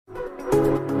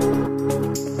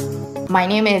My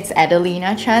name is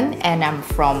Adelina Chan and I'm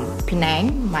from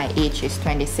Penang. My age is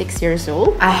 26 years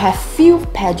old. I have few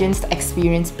pageants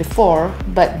experience before,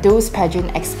 but those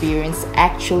pageant experience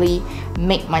actually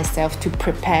make myself to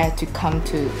prepare to come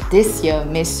to this year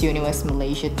Miss Universe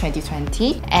Malaysia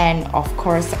 2020. And of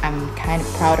course, I'm kind of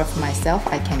proud of myself.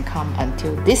 I can come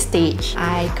until this stage.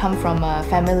 I come from a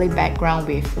family background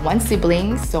with one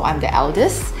sibling, so I'm the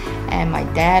eldest, and my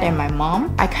dad and my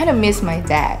mom. I kind of miss my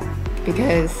dad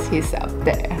because he's up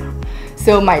there.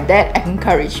 So my dad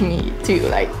encouraged me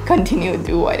to continue to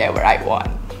do whatever I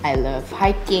want. I love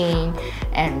hiking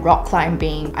and rock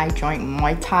climbing. I joined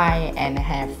Muay Thai and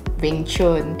have Wing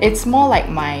Chun. It's more like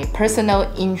my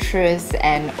personal interest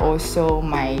and also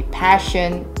my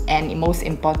passion, and most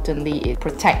importantly, it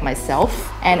protect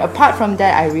myself. And apart from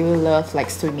that, I really love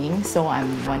swimming, so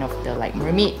I'm one of the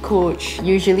mermaid coach.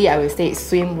 Usually I would say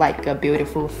swim like a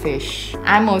beautiful fish.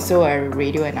 I'm also a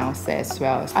radio announcer as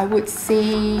well. I would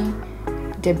say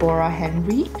Deborah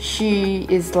Henry. She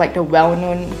is the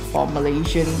well-known for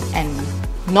Malaysian, and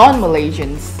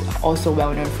non-Malaysians also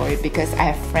well-known for it, because I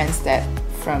have friends that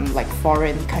from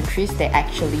foreign countries, they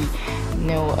actually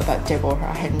know about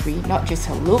Deborah Henry, not just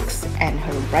her looks and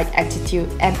her right attitude,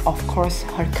 and of course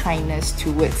her kindness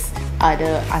towards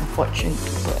other unfortunate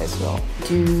people as well.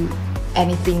 Do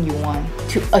anything you want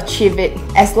to achieve it,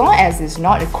 as long as it's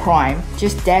not a crime.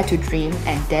 Just dare to dream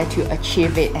and dare to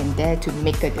achieve it and dare to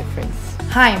make a difference.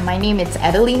 Hi, my name is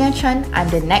Adelina Chan. I'm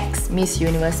the next Miss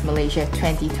Universe Malaysia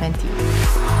 2020.